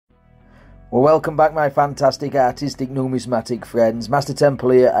Well, welcome back, my fantastic artistic numismatic friends.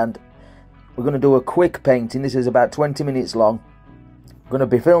 MasterTemple here, and we're going to do a quick painting. This is about 20 minutes long. Going to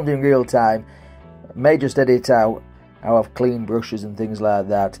be filmed in real time. May just edit out how I've cleaned brushes and things like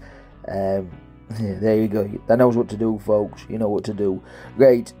that. Yeah, there you go. That knows what to do, folks. You know what to do.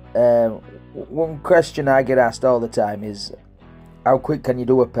 Great. One question I get asked all the time is, how quick can you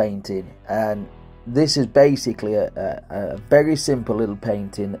do a painting? And this is basically a very simple little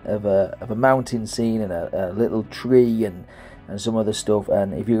painting of a mountain scene and a little tree and some other stuff.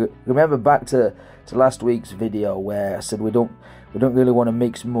 And if you remember back to last week's video where I said we don't really want to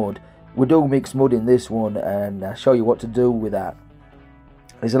mix mud, we do mix mud in this one, and I'll show you what to do with that.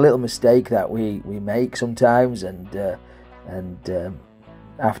 There's a little mistake that we make sometimes, and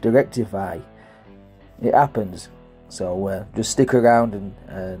have to rectify. It happens, so just stick around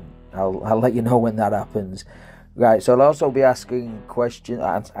and I'll let you know when that happens. Right, so I'll also be answering questions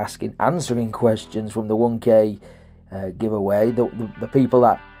from the 1K giveaway. The people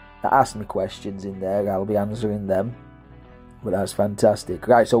that asked me questions in there, I'll be answering them. But that's fantastic.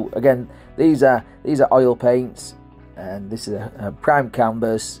 Right, so again, these are oil paints, and this is a prime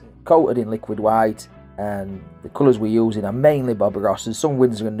canvas coated in liquid white, and the colours we're using are mainly Bob Ross's, some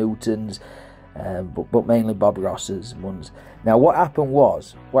Winsor & Newtons, but mainly Bob Ross's ones. Now what happened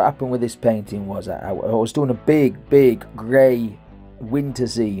with this painting was I was doing a big grey winter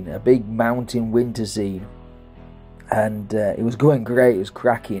scene, a big mountain winter scene, and it was going great, it was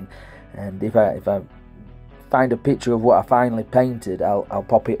cracking. And if I find a picture of what I finally painted, I'll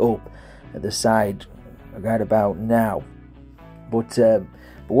pop it up at the side right about now. But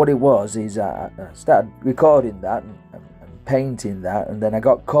what it was is I started recording that and painting that, and then I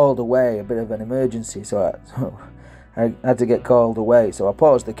got called away, a bit of an emergency, so I had to get called away. So I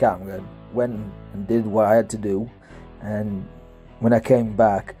paused the camera and went and did what I had to do, and when I came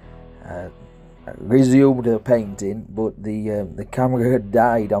back, I resumed the painting, but the camera had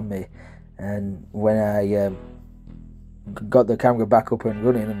died on me. And when I got the camera back up and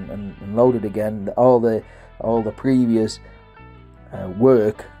running and loaded again, all the previous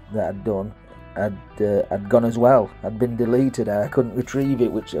work that I'd done had gone as well. Had been deleted. I couldn't retrieve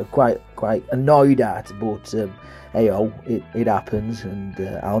it, which I'm quite annoyed at. But hey-oh, it happens, and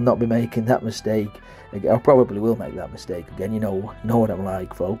I'll not be making that mistake. I probably will make that mistake again. You know what I'm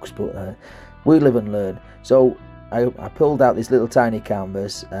like, folks. But we live and learn. So I pulled out this little tiny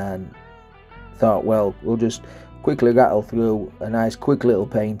canvas and thought, well, we'll just quickly rattle through a nice quick little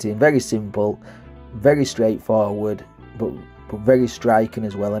painting. Very simple, very straightforward, but very striking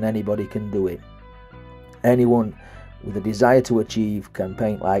as well, and anybody can do it. Anyone with a desire to achieve can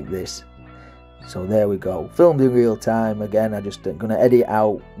paint like this. So there we go, filmed in real time. Again, I'm just going to edit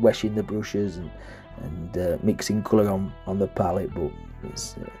out washing the brushes and mixing colour on the palette, but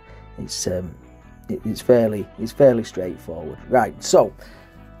it's fairly straightforward. Right, so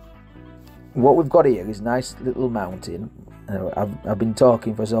what we've got here is a nice little mountain. I've been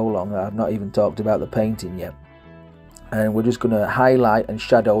talking for so long that I've not even talked about the painting yet, and we're just going to highlight and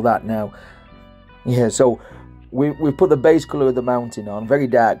shadow that now. Yeah, so we put the base colour of the mountain on, very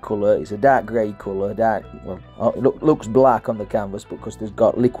dark colour. It's a dark grey colour, it looks black on the canvas, but because there's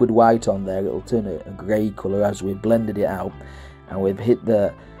got liquid white on there, it'll turn a grey colour as we've blended it out. And we've hit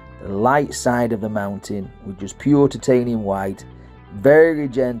the light side of the mountain with just pure titanium white, very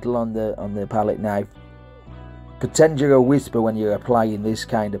gentle on the palette knife. Pretend you're a whisper when you're applying this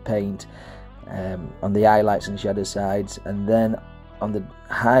kind of paint on the highlights and shadow sides, and then on the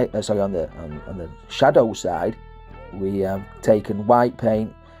on the shadow side, we have taken white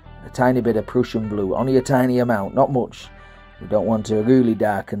paint, a tiny bit of Prussian blue, only a tiny amount, not much. We don't want to really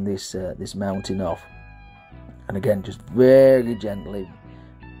darken this mountain off. And again, just very gently,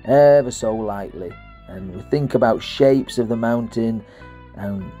 ever so lightly. And we think about shapes of the mountain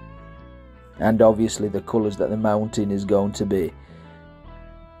and obviously the colours that the mountain is going to be.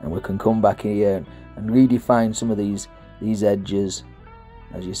 And we can come back here and redefine some of these edges,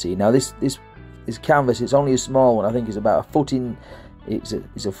 as you see. Now this canvas, it's only a small one. I think it's about a foot in. It's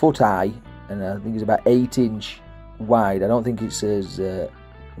a foot high, and I think it's about 8-inch wide. I don't think it's as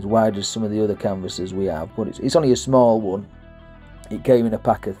wide as some of the other canvases we have, but it's only a small one. It came in a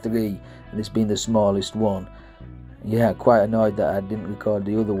pack of 3, and this being the smallest one. Yeah, quite annoyed that I didn't record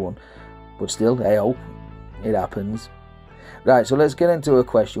the other one, but still, hey-oh, it happens. Right, so let's get into a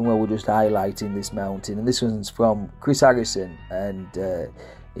question where we're just highlighting this mountain, and this one's from Chris Harrison, and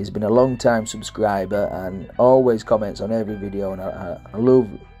he's been a long time subscriber and always comments on every video, and I love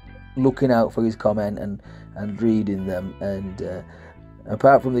looking out for his comment and reading them, and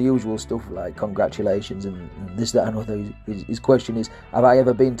apart from the usual stuff like congratulations and this, that and other, his question is, have I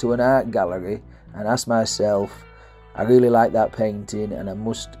ever been to an art gallery and asked myself, I really like that painting and I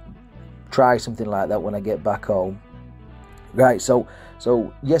must try something like that when I get back home? Right, so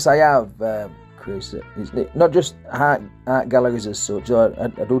yes, I have, Chris. It's not just art galleries as such. I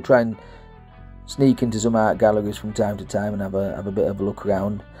do try and sneak into some art galleries from time to time and have a bit of a look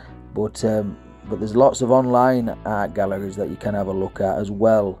around, but there's lots of online art galleries that you can have a look at as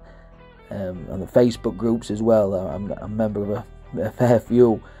well, on the Facebook groups as well. I'm a member of a fair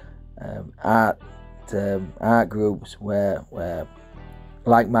few art groups where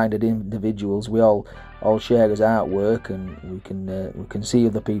like-minded individuals, we all share as artwork, and we can see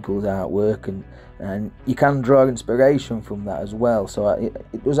other people's artwork, and you can draw inspiration from that as well. So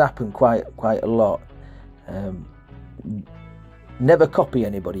it does happen quite a lot. Never copy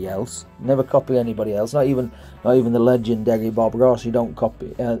anybody else. Not even the legendary Bob Ross. You don't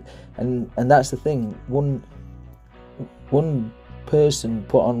copy, and that's the thing. One person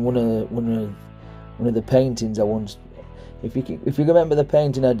put on one of the paintings I once. If you remember the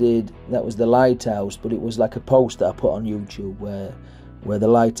painting I did, that was the lighthouse, but it was like a post that I put on YouTube where the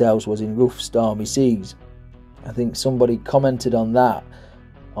lighthouse was in rough, stormy seas. I think somebody commented on that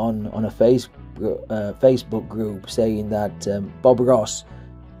on a Facebook group, saying that Bob Ross,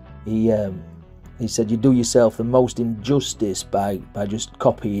 he said you do yourself the most injustice by just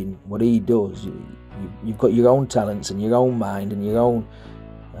copying what he does. You've got your own talents and your own mind and your own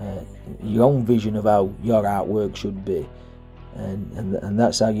vision of how your artwork should be. And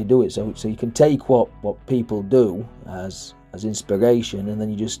that's how you do it. So you can take what people do as inspiration, and then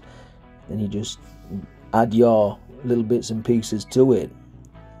you just add your little bits and pieces to it.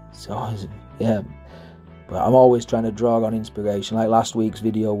 So yeah, but I'm always trying to draw on inspiration. Like last week's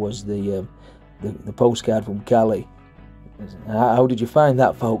video was the postcard from Cali. How did you find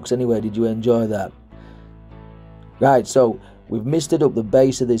that, folks? Anyway, did you enjoy that? Right, so we've misted up the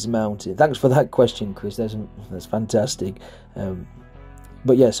base of this mountain. Thanks for that question, Chris. That's fantastic.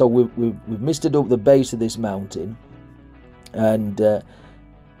 But yeah, so we've misted up the base of this mountain, and that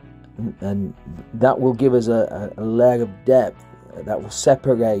will give us a layer of depth that will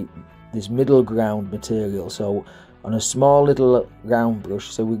separate this middle ground material. So on a small little round brush,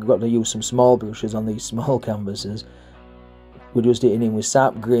 so we've got to use some small brushes on these small canvases. We're just hitting in with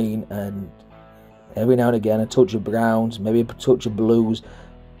sap green and every now and again a touch of browns, maybe a touch of blues.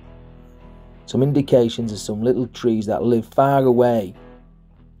 Some indications of some little trees that live far away.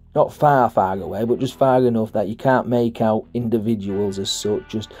 Not far away, but just far enough that you can't make out individuals as such.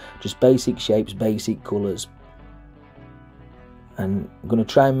 Just basic shapes, basic colours. And I'm going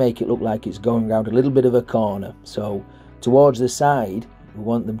to try and make it look like it's going around a little bit of a corner. So towards the side, we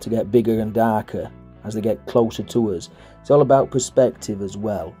want them to get bigger and darker as they get closer to us. It's all about perspective as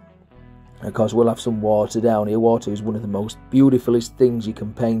well. Of course, we'll have some water down here. Water is one of the most beautifulest things you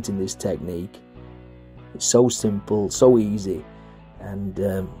can paint in this technique. It's so simple, so easy, and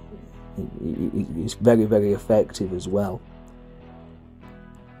it's very, very effective as well.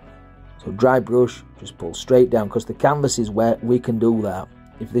 So dry brush, just pull straight down, because the canvas is wet, we can do that.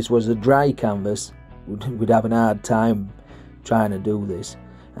 If this was a dry canvas, we'd have an hard time trying to do this.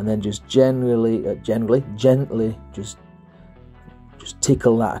 And then just gently, just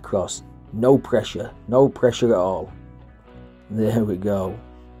tickle that across. No pressure at all. There we go.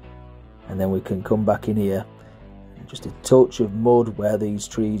 And then we can come back in here. Just a touch of mud where these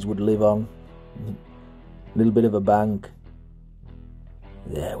trees would live on. A little bit of a bank.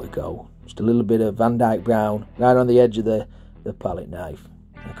 There we go. Just a little bit of Van Dyke brown right on the edge of the palette knife.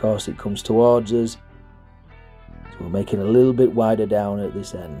 Of course, it comes towards us. So we're making a little bit wider down at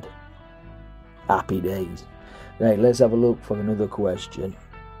this end. Happy days. Right, let's have a look for another question.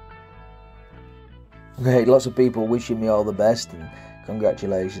 Right, lots of people wishing me all the best and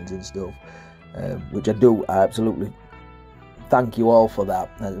congratulations and stuff, which I do. I absolutely thank you all for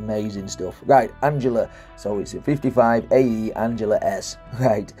that. That's amazing stuff. Right, Angela. So it's a 55 AE Angela S.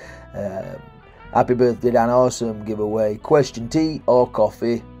 Right. Happy birthday, Dan. Awesome giveaway. Question: tea or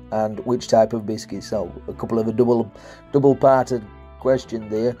coffee, and which type of biscuits? So a couple of a double-parted question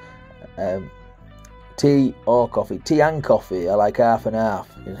there. Tea or coffee? Tea and coffee. I like half and half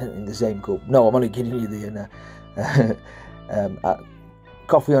in the same cup. No, I'm only kidding you there.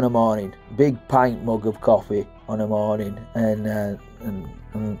 Coffee on a morning. Big pint mug of coffee on a morning, and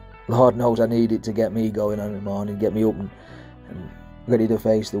Lord knows I need it to get me going on the morning, get me up and ready to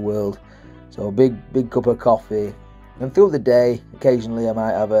face the world. So a big cup of coffee, and through the day, occasionally I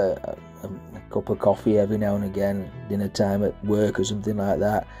might have a cup of coffee every now and again, dinner time at work or something like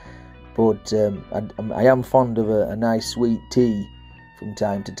that. But I am fond of a nice sweet tea from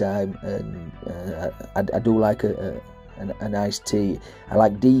time to time, and I do like a nice tea. I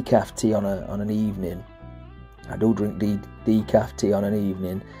like decaf tea on an evening. I do drink decaf tea on an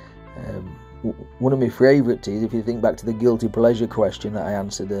evening. One of my favourite teas, if you think back to the guilty pleasure question that I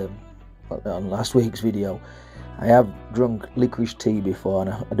answered on last week's video, I have drunk licorice tea before,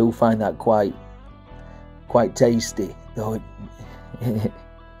 and I do find that quite tasty, though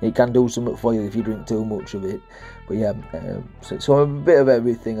it can do something for you if you drink too much of it. But yeah, so a bit of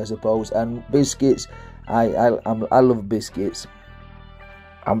everything, I suppose. And biscuits, I love biscuits.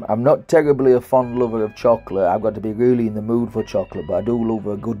 I'm not terribly a fond lover of chocolate. I've got to be really in the mood for chocolate, but I do love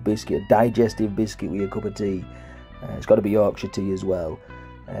a good biscuit, a digestive biscuit with a cup of tea. It's got to be Yorkshire tea as well.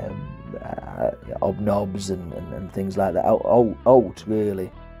 Hobnobs and things like that. Oat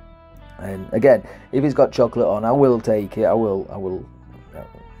really. And again, if it's got chocolate on, I will take it. I will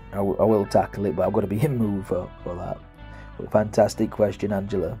tackle it, but I've got to be in the mood for that. But fantastic question,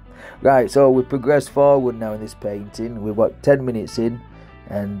 Angela. Right, so we've progressed forward now in this painting. We've got 10 minutes in,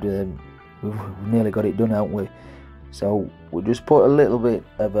 and we've nearly got it done, haven't we? So we'll just put a little bit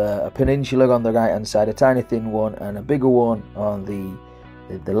of a peninsula on the right hand side, a tiny thin one, and a bigger one on the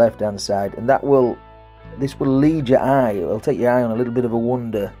left hand side, and this will lead your eye. It'll take your eye on a little bit of a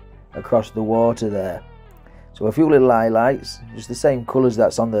wander across the water there. So a few little highlights, just the same colours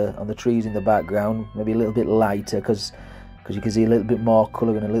that's on the trees in the background, maybe a little bit lighter because you can see a little bit more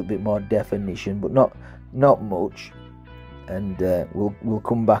colour and a little bit more definition, but not much. And we'll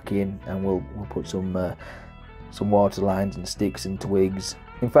come back in and we'll put some water lines and sticks and twigs.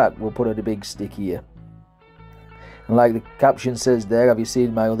 In fact, we'll put a big stick here. And like the caption says there, have you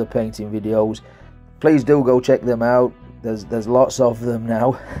seen my other painting videos? Please do go check them out. There's lots of them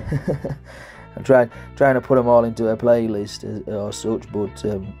now. I'm trying to put them all into a playlist or such, but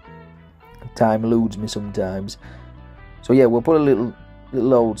time eludes me sometimes. So yeah, we'll put a little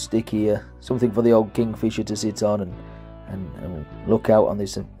old stick here, something for the old kingfisher to sit on and look out on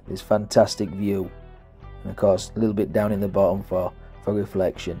this fantastic view. And of course, a little bit down in the bottom for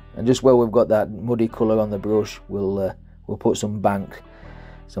reflection. And just where we've got that muddy colour on the brush, we'll put some mud,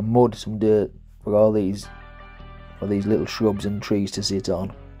 some dirt for these little shrubs and trees to sit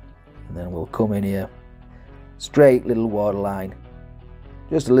on. And then we'll come in here, straight little water line,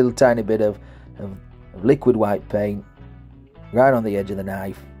 just a little tiny bit of liquid white paint right on the edge of the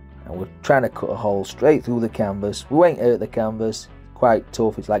knife, and we're trying to cut a hole straight through the canvas. We won't hurt the canvas, quite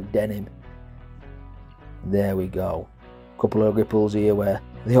tough, it's like denim. There we go. Couple of ripples here where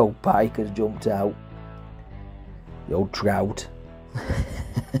the old pike has jumped out, the old trout.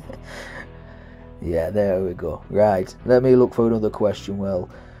 Yeah, there we go. Right, let me look for another question while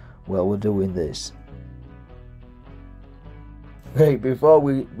we're doing this. Okay, before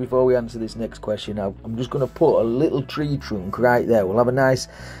we answer this next question, I'm just going to put a little tree trunk right there. We'll have a nice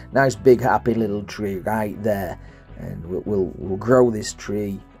big happy little tree right there, and we'll grow this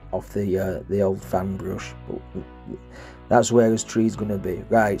tree off the old fan brush. That's where this tree's going to be.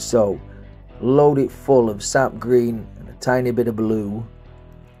 Right, so load it full of sap green and a tiny bit of blue.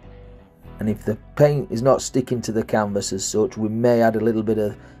 And if the paint is not sticking to the canvas as such, we may add a little bit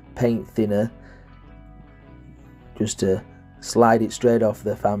of paint thinner just to slide it straight off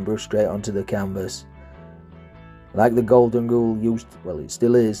the fan brush straight onto the canvas. Like the golden rule it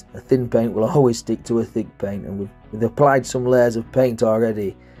still is, a thin paint will always stick to a thick paint, and we've applied some layers of paint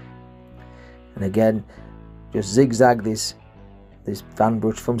already. And again, just zigzag this fan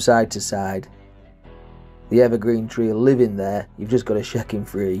brush from side to side. The evergreen tree will live in there, you've just got to shake him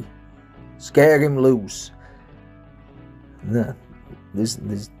free. Scare him loose. No,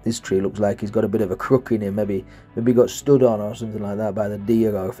 this tree looks like he's got a bit of a crook in him. Maybe got stood on or something like that by the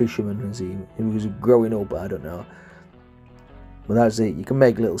deer or a fisherman as he was growing up. I don't know. But that's it. You can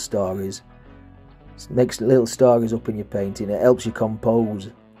make little stories. Make little stories up in your painting. It helps you compose.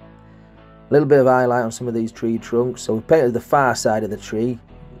 A little bit of highlight on some of these tree trunks. So we painted the far side of the tree.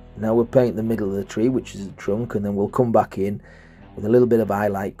 Now we'll paint the middle of the tree, which is the trunk, and then we'll come back in with a little bit of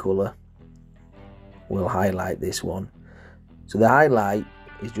highlight colour. We'll highlight this one. So the highlight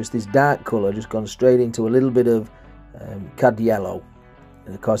is just this dark colour just gone straight into a little bit of cad yellow,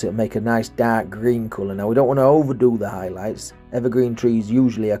 and of course it'll make a nice dark green colour. Now we don't want to overdo the highlights. Evergreen trees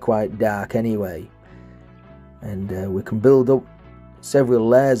usually are quite dark anyway, and we can build up several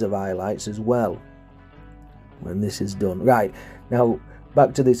layers of highlights as well when this is done. Right, now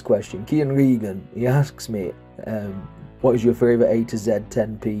back to this question. Kian Regan, he asks me, what is your favourite A to Z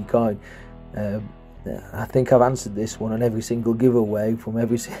 10p coin? I think I've answered this one on every single giveaway from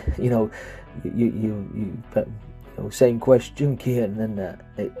every, same question, Kian, and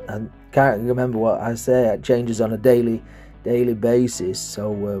I can't remember what I say. It changes on a daily daily basis,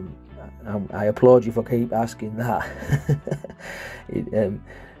 so I applaud you for keep asking that.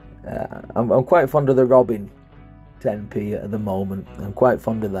 I'm quite fond of the Robin 10p at the moment. I'm quite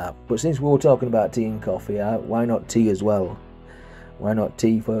fond of that. But since we were talking about tea and coffee, why not tea as well? Why not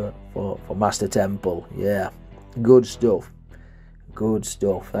tea for MasterTemple? Yeah, good stuff. Good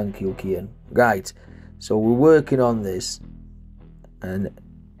stuff. Thank you, Kian. Right, so we're working on this, and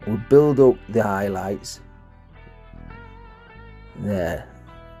we'll build up the highlights. There.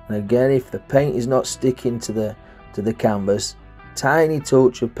 And again, if the paint is not sticking to the canvas, tiny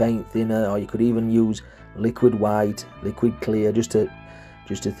touch of paint thinner, or you could even use liquid white, liquid clear, just to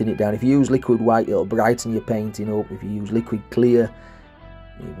thin it down. If you use liquid white, it'll brighten your painting up. If you use liquid clear,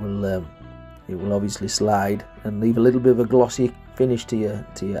 it will obviously slide and leave a little bit of a glossy finish to your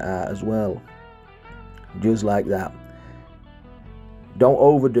art as well. Just like that. Don't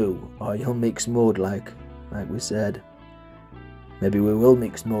overdo, or you'll mix mud, like we said. Maybe we will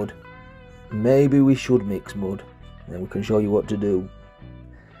mix mud. Maybe we should mix mud. And then we can show you what to do.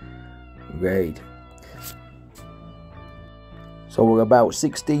 Great. So we're about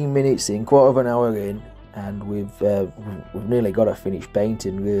 16 minutes in, quarter of an hour in, and we've nearly got to finish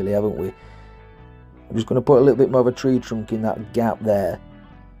painting, really, haven't we? I'm just going to put a little bit more of a tree trunk in that gap there.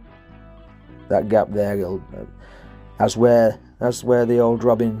 That gap there, that's where the old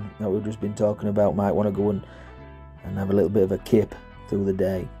robin that we've just been talking about might want to go and have a little bit of a kip through the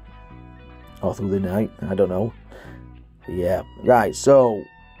day. Or through the night, I don't know. But yeah, right, so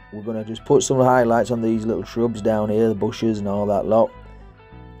we're going to just put some highlights on these little shrubs down here, the bushes and all that lot.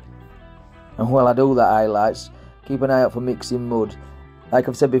 And while I do the highlights, keep an eye out for mixing mud. Like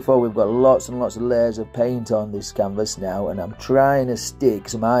I've said before, we've got lots and lots of layers of paint on this canvas now, and I'm trying to stick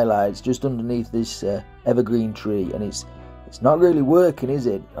some highlights just underneath this evergreen tree, and it's not really working, is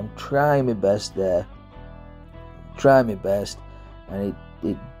it? I'm trying my best there. Trying my best, and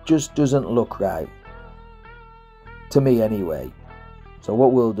it just doesn't look right. To me anyway. So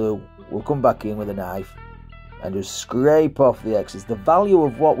what we'll do, we'll come back in with a knife and just scrape off the excess. The value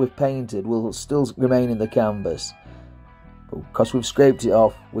of what we've painted will still remain in the canvas, but because we've scraped it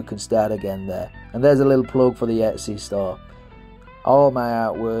off, we can start again there. And there's a little plug for the Etsy store. All my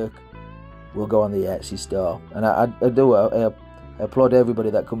artwork will go on the Etsy store, and I applaud everybody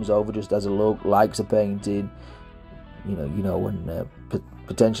that comes over just as a look, likes a painting, you know, when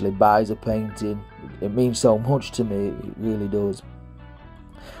potentially buys a painting. It means so much to me, it really does.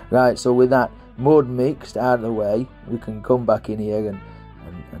 Right, so with that mud mixed out of the way, we can come back in here and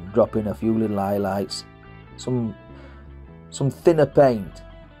drop in a few little highlights, some thinner paint.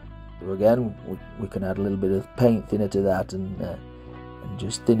 So again, we can add a little bit of paint thinner to that and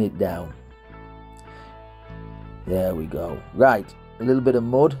just thin it down. There we go. Right, a little bit of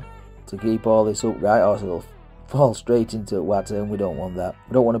mud to keep all this upright, or it'll fall straight into water, and we don't want that.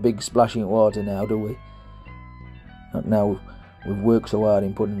 We don't want a big splashing water now, do we? Not now. We've worked so hard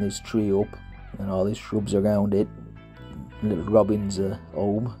in putting this tree up and all these shrubs around it, little Robin's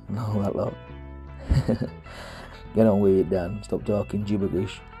home and all that lot. Get on with it, Dan. Stop talking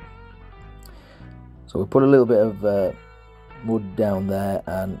gibberish. So we put a little bit of mud down there,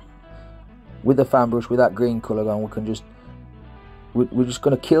 and with the fan brush, with that green colour on, we can just we're just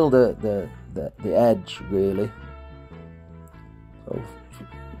going to kill the edge, really. So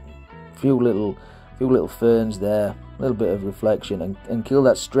a few little ferns there, a little bit of reflection, and kill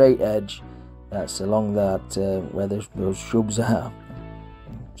that straight edge that's along that where those shrubs are.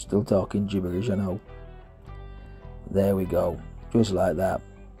 Still talking gibberish, I know. There we go, just like that.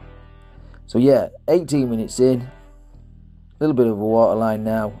 So yeah, 18 minutes in, a little bit of a waterline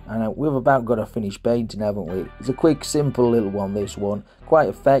now, and we've about got a finished painting, haven't we? It's a quick, simple little one, this one, quite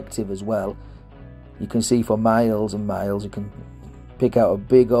effective as well. You can see for miles and miles. You can pick out a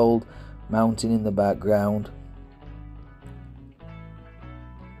big old mountain in the background,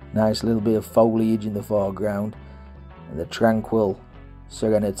 nice little bit of foliage in the foreground, and the tranquil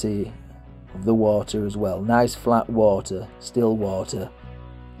serenity of the water as well. Nice flat water, still water.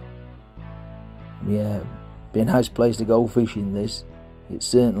 Yeah, be a nice place to go fishing, this. It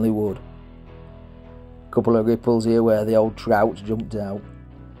certainly would. A couple of ripples here where the old trout jumped out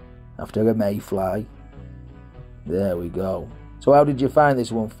after a mayfly. There we go. So how did you find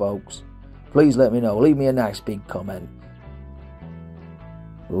this one, folks? Please let me know. Leave me a nice big comment.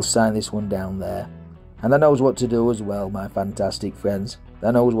 We'll sign this one down there. And that knows what to do as well, my fantastic friends.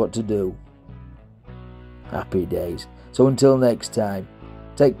 That knows what to do. Happy days. So until next time,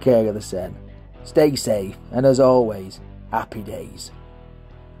 take care of the Sen. Stay safe, and as always, happy days.